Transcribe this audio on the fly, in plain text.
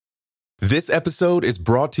This episode is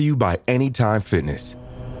brought to you by Anytime Fitness.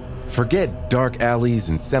 Forget dark alleys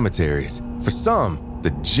and cemeteries. For some,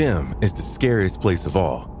 the gym is the scariest place of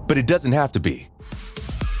all, but it doesn't have to be.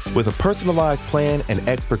 With a personalized plan and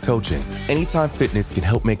expert coaching, Anytime Fitness can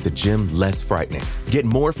help make the gym less frightening. Get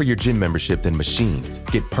more for your gym membership than machines.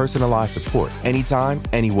 Get personalized support anytime,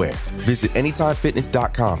 anywhere. Visit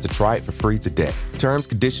AnytimeFitness.com to try it for free today. Terms,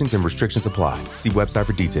 conditions, and restrictions apply. See website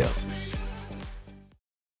for details.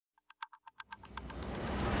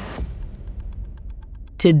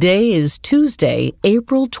 Today is Tuesday,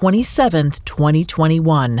 April 27th,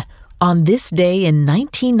 2021. On this day in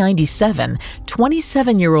 1997,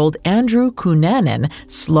 27-year-old Andrew Cunanan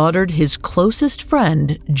slaughtered his closest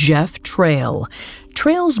friend, Jeff Trail.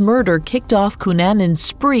 Trail's murder kicked off Cunanan's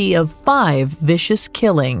spree of 5 vicious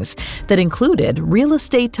killings that included real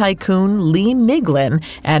estate tycoon Lee Miglin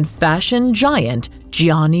and fashion giant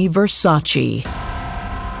Gianni Versace.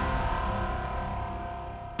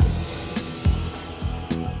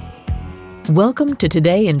 Welcome to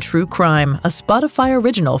Today in True Crime, a Spotify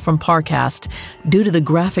original from Parcast. Due to the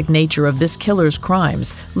graphic nature of this killer's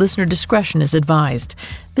crimes, listener discretion is advised.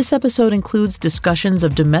 This episode includes discussions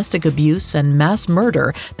of domestic abuse and mass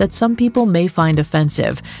murder that some people may find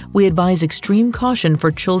offensive. We advise extreme caution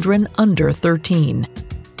for children under 13.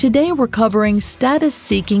 Today we're covering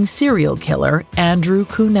status-seeking serial killer Andrew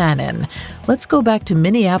Cunanan. Let's go back to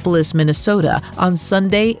Minneapolis, Minnesota on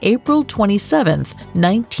Sunday, April 27th,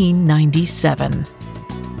 1997.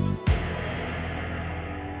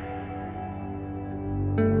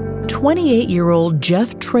 28-year-old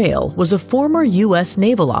Jeff Trail was a former U.S.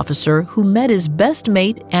 naval officer who met his best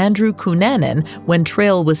mate Andrew Cunanan when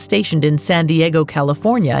Trail was stationed in San Diego,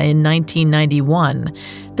 California in 1991.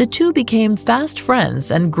 The two became fast friends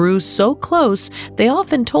and grew so close they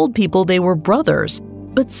often told people they were brothers.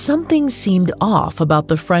 But something seemed off about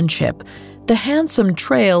the friendship. The handsome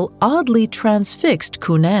Trail oddly transfixed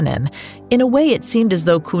Cunanan. In a way, it seemed as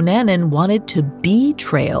though Cunanan wanted to be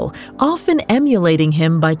Trail, often emulating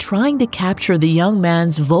him by trying to capture the young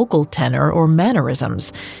man's vocal tenor or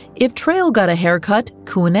mannerisms. If Trail got a haircut,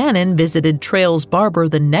 Cunanan visited Trail's barber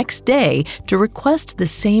the next day to request the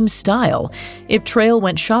same style. If Trail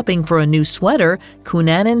went shopping for a new sweater,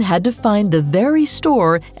 Cunanan had to find the very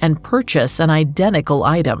store and purchase an identical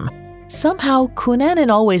item. Somehow, Cunanan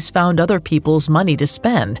always found other people's money to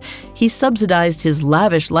spend. He subsidized his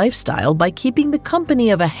lavish lifestyle by keeping the company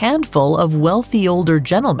of a handful of wealthy older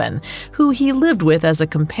gentlemen who he lived with as a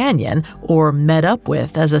companion or met up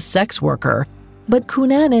with as a sex worker. But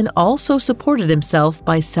Cunanan also supported himself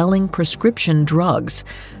by selling prescription drugs.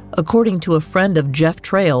 According to a friend of Jeff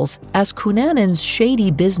Trail's, as Cunanan's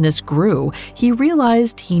shady business grew, he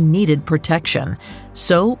realized he needed protection.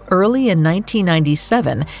 So, early in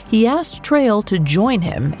 1997, he asked Trail to join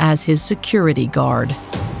him as his security guard.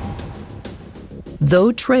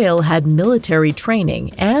 Though Trail had military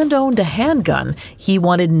training and owned a handgun, he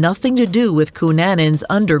wanted nothing to do with Cunanan's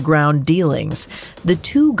underground dealings. The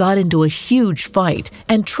two got into a huge fight,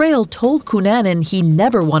 and Trail told Cunanan he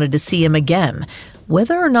never wanted to see him again.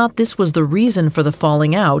 Whether or not this was the reason for the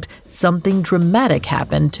falling out, something dramatic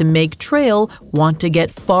happened to make Trail want to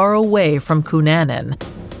get far away from Cunanan.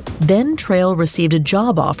 Then Trail received a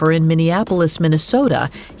job offer in Minneapolis, Minnesota.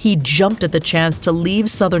 He jumped at the chance to leave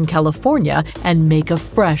Southern California and make a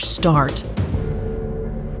fresh start.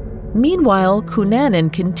 Meanwhile,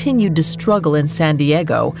 Cunanan continued to struggle in San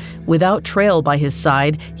Diego. Without Trail by his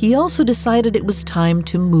side, he also decided it was time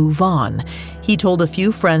to move on. He told a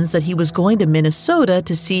few friends that he was going to Minnesota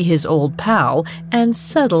to see his old pal and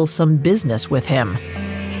settle some business with him.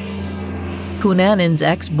 Cunanan's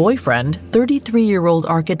ex-boyfriend, 33-year-old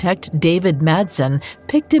architect David Madsen,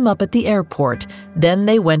 picked him up at the airport. Then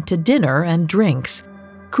they went to dinner and drinks.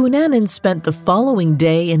 Cunanan spent the following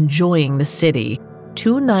day enjoying the city.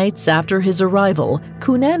 2 nights after his arrival,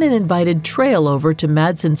 Cunanan invited Trail over to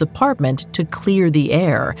Madsen's apartment to clear the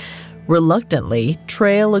air. Reluctantly,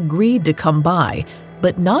 Trail agreed to come by,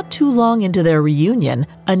 but not too long into their reunion,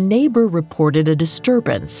 a neighbor reported a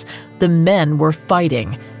disturbance. The men were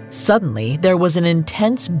fighting. Suddenly, there was an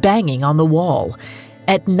intense banging on the wall.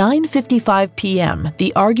 At 9:55 p.m.,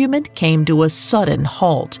 the argument came to a sudden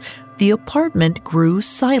halt. The apartment grew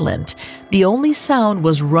silent. The only sound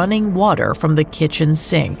was running water from the kitchen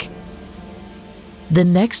sink. The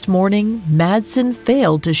next morning, Madsen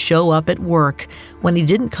failed to show up at work. When he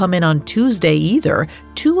didn't come in on Tuesday either,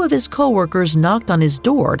 2 of his coworkers knocked on his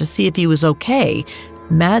door to see if he was okay.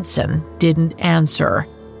 Madsen didn't answer.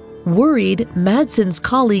 Worried, Madsen's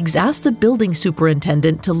colleagues asked the building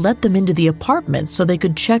superintendent to let them into the apartment so they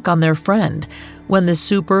could check on their friend. When the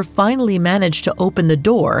super finally managed to open the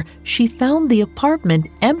door, she found the apartment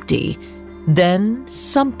empty. Then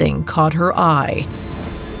something caught her eye.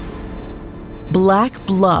 Black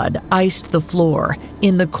blood iced the floor.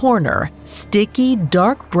 In the corner, sticky,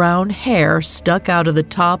 dark brown hair stuck out of the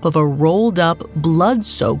top of a rolled-up,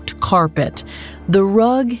 blood-soaked carpet. The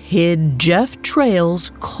rug hid Jeff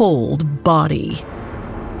Trail's cold body.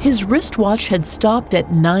 His wristwatch had stopped at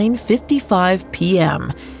 9:55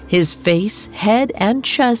 p.m. His face, head, and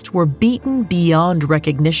chest were beaten beyond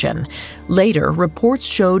recognition. Later, reports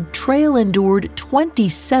showed Trail endured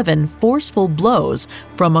 27 forceful blows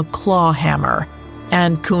from a claw hammer.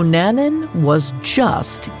 And Cunanan was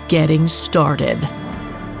just getting started.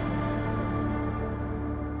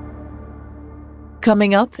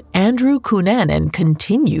 Coming up, Andrew Cunanan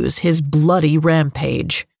continues his bloody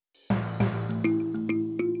rampage.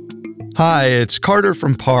 Hi, it's Carter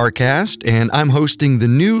from Parcast, and I'm hosting the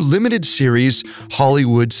new limited series,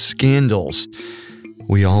 Hollywood Scandals.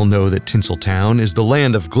 We all know that Tinseltown is the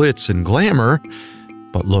land of glitz and glamour,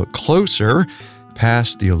 but look closer,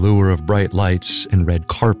 past the allure of bright lights and red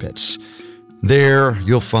carpets. There,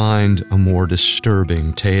 you'll find a more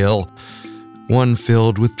disturbing tale, one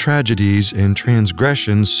filled with tragedies and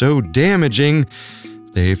transgressions so damaging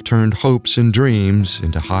they've turned hopes and dreams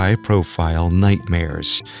into high-profile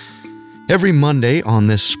nightmares. Every Monday on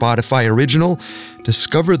this Spotify original,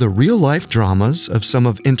 discover the real-life dramas of some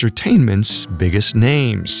of entertainment's biggest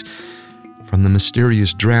names. From the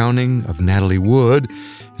mysterious drowning of Natalie Wood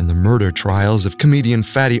and the murder trials of comedian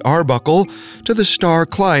Fatty Arbuckle to the star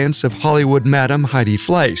clients of Hollywood Madam Heidi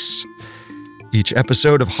Fleiss. Each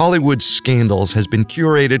episode of Hollywood Scandals has been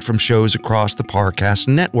curated from shows across the Parcast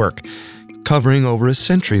network, covering over a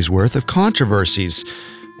century's worth of controversies,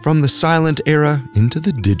 from the silent era into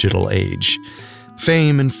the digital age.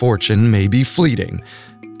 Fame and fortune may be fleeting,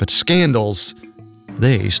 but scandals,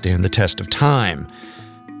 they stand the test of time.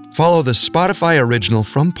 Follow the Spotify original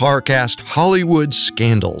from Parcast, Hollywood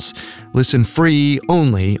Scandals. Listen free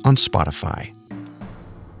only on Spotify.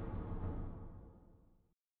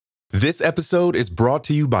 This episode is brought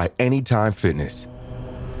to you by Anytime Fitness.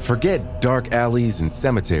 Forget dark alleys and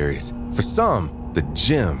cemeteries. For some, the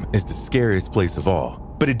gym is the scariest place of all.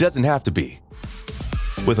 But it doesn't have to be.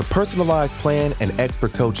 With a personalized plan and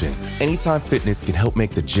expert coaching, Anytime Fitness can help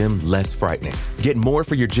make the gym less frightening. Get more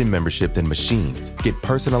for your gym membership than machines. Get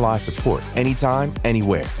personalized support anytime,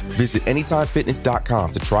 anywhere. Visit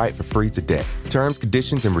AnytimeFitness.com to try it for free today. Terms,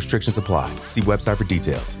 conditions, and restrictions apply. See website for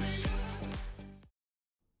details.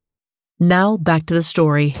 Now back to the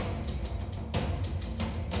story.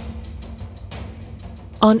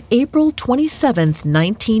 On April 27,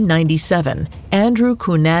 1997, Andrew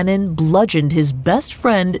Cunanan bludgeoned his best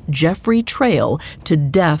friend Jeffrey Trail to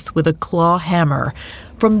death with a claw hammer.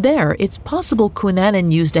 From there, it's possible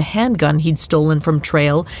Cunanan used a handgun he'd stolen from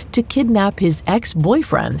Trail to kidnap his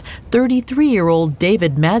ex-boyfriend, 33-year-old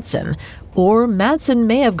David Madsen, or Madsen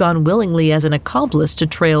may have gone willingly as an accomplice to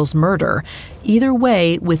Trail's murder. Either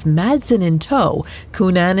way, with Madsen in tow,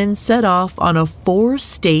 Cunanan set off on a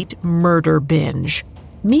 4-state murder binge.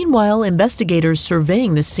 Meanwhile, investigators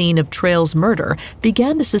surveying the scene of Trail's murder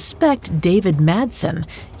began to suspect David Madsen.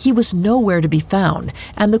 He was nowhere to be found,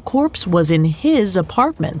 and the corpse was in his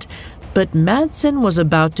apartment. But Madsen was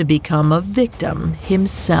about to become a victim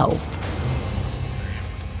himself.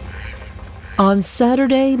 On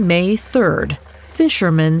Saturday, May 3rd,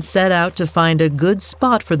 fishermen set out to find a good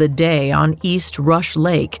spot for the day on East Rush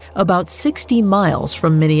Lake, about 60 miles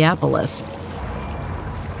from Minneapolis.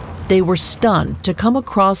 They were stunned to come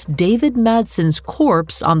across David Madsen's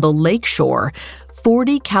corpse on the lake shore.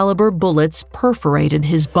 40 caliber bullets perforated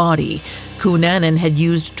his body. Cunanan had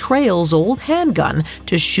used Trail's old handgun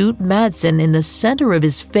to shoot Madsen in the center of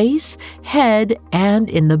his face, head, and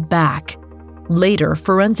in the back. Later,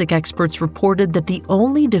 forensic experts reported that the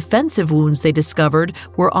only defensive wounds they discovered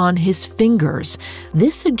were on his fingers.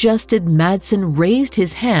 This suggested Madsen raised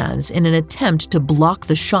his hands in an attempt to block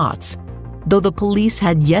the shots. Though the police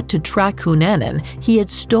had yet to track Cunanan, he had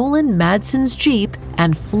stolen Madsen's Jeep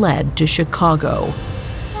and fled to Chicago.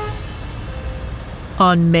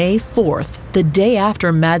 On May 4th, the day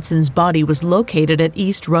after Madsen's body was located at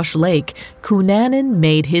East Rush Lake, Cunanan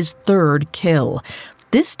made his third kill.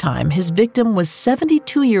 This time, his victim was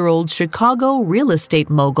 72-year-old Chicago real estate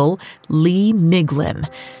mogul Lee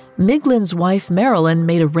Miglin. Miglin's wife, Marilyn,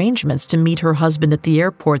 made arrangements to meet her husband at the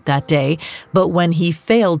airport that day, but when he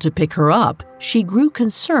failed to pick her up, she grew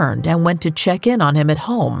concerned and went to check in on him at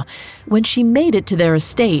home. When she made it to their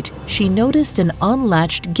estate, she noticed an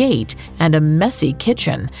unlatched gate and a messy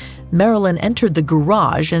kitchen. Marilyn entered the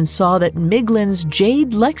garage and saw that Miglin's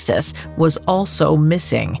jade Lexus was also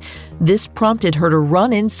missing. This prompted her to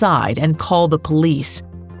run inside and call the police.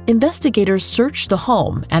 Investigators searched the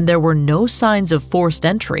home, and there were no signs of forced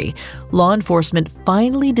entry. Law enforcement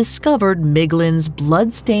finally discovered Miglin's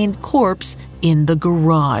blood-stained corpse in the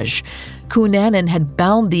garage. Cunanan had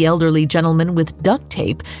bound the elderly gentleman with duct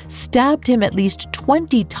tape, stabbed him at least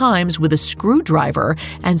 20 times with a screwdriver,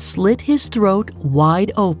 and slit his throat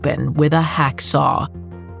wide open with a hacksaw.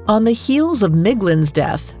 On the heels of Miglin's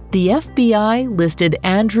death, the FBI listed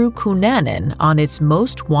Andrew Cunanan on its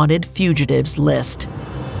most wanted fugitives list.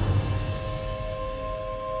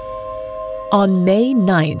 On May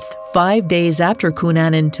 9th, 5 days after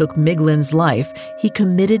Cunanan took Miglin's life, he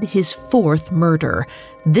committed his fourth murder.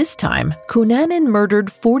 This time, Cunanan murdered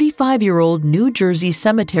 45-year-old New Jersey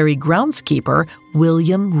cemetery groundskeeper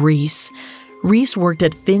William Reese. Reese worked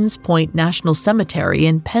at Finns Point National Cemetery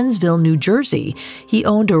in Pennsville, New Jersey. He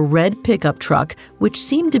owned a red pickup truck, which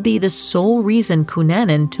seemed to be the sole reason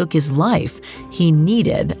Cunanan took his life. He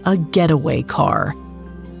needed a getaway car.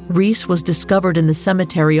 Reese was discovered in the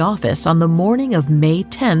cemetery office on the morning of May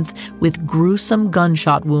 10th with gruesome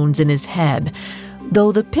gunshot wounds in his head.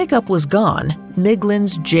 Though the pickup was gone,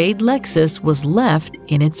 Miglin's jade Lexus was left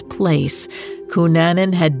in its place.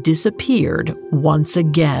 Cunanan had disappeared once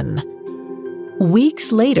again.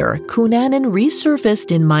 Weeks later, Cunanan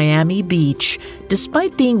resurfaced in Miami Beach.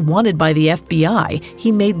 Despite being wanted by the FBI,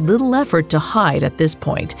 he made little effort to hide at this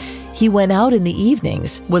point. He went out in the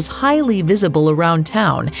evenings, was highly visible around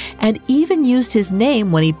town, and even used his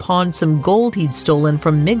name when he pawned some gold he'd stolen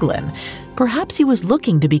from Miglin. Perhaps he was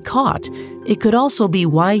looking to be caught. It could also be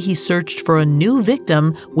why he searched for a new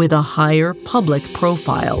victim with a higher public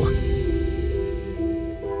profile.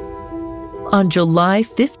 On July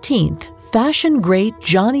 15th, fashion great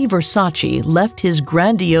Gianni Versace left his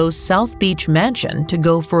grandiose South Beach mansion to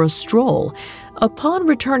go for a stroll. Upon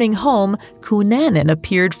returning home, Cunanan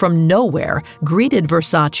appeared from nowhere, greeted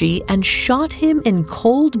Versace, and shot him in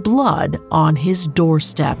cold blood on his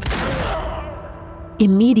doorstep.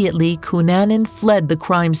 Immediately, Cunanan fled the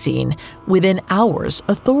crime scene. Within hours,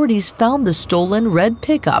 authorities found the stolen red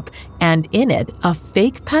pickup and in it a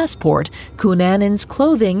fake passport, Cunanan's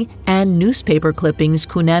clothing, and newspaper clippings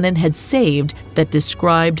Cunanan had saved that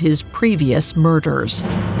described his previous murders.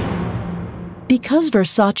 Because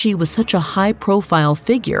Versace was such a high-profile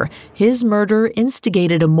figure, his murder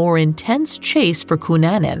instigated a more intense chase for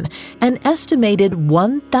Cunanan. An estimated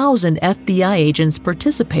 1,000 FBI agents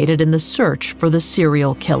participated in the search for the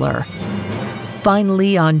serial killer.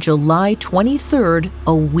 Finally, on July 23rd,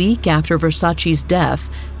 a week after Versace's death,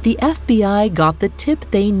 the FBI got the tip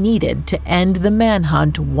they needed to end the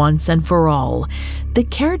manhunt once and for all. The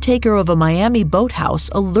caretaker of a Miami boathouse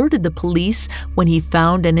alerted the police when he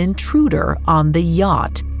found an intruder on the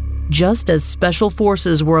yacht. Just as special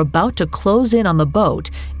forces were about to close in on the boat,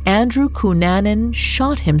 Andrew Cunanan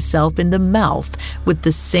shot himself in the mouth with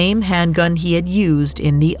the same handgun he had used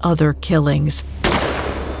in the other killings.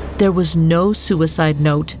 There was no suicide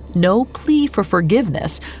note, no plea for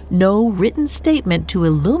forgiveness, no written statement to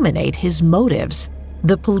illuminate his motives.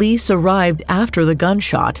 The police arrived after the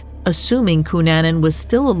gunshot. Assuming Cunanan was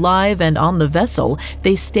still alive and on the vessel,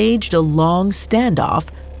 they staged a long standoff,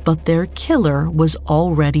 but their killer was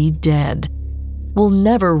already dead. We'll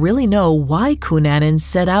never really know why Cunanan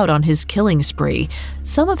set out on his killing spree.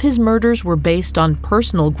 Some of his murders were based on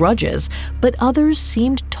personal grudges, but others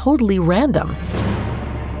seemed totally random.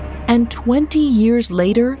 And 20 years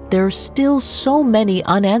later, there are still so many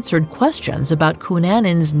unanswered questions about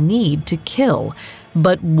Cunanan's need to kill.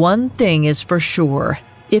 But one thing is for sure.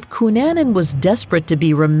 If Cunanan was desperate to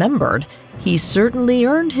be remembered, he certainly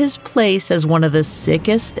earned his place as one of the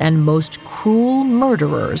sickest and most cruel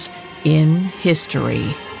murderers in history.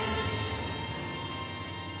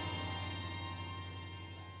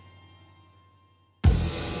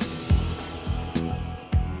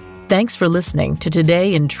 Thanks for listening to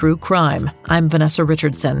Today in True Crime. I'm Vanessa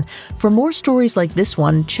Richardson. For more stories like this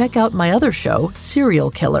one, check out my other show, Serial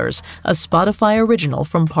Killers, a Spotify original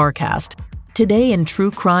from Parcast. Today in True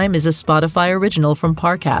Crime is a Spotify original from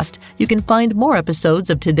Parcast. You can find more episodes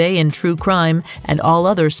of Today in True Crime and all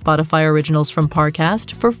other Spotify originals from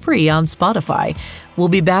Parcast for free on Spotify. We'll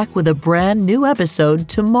be back with a brand new episode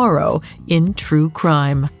tomorrow in True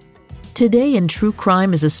Crime. Today in True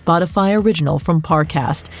Crime is a Spotify original from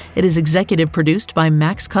Parcast. It is executive produced by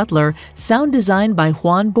Max Cutler, sound designed by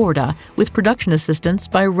Juan Borda, with production assistance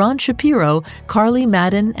by Ron Shapiro, Carly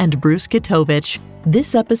Madden, and Bruce Gitovich.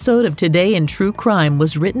 This episode of Today in True Crime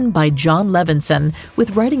was written by John Levinson,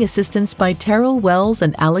 with writing assistance by Terrell Wells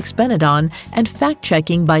and Alex Benedon, and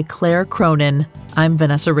fact-checking by Claire Cronin. I'm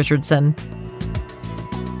Vanessa Richardson.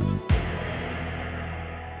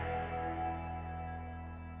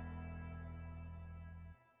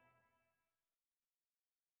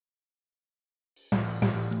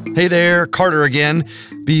 Hey there, Carter again.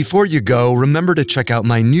 Before you go, remember to check out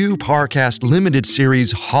my new Parcast limited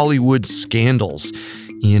series, Hollywood Scandals.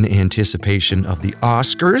 In anticipation of the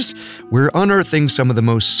Oscars, we're unearthing some of the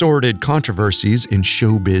most sordid controversies in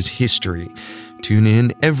showbiz history. Tune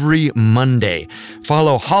in every Monday.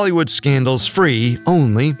 Follow Hollywood Scandals free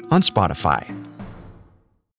only on Spotify.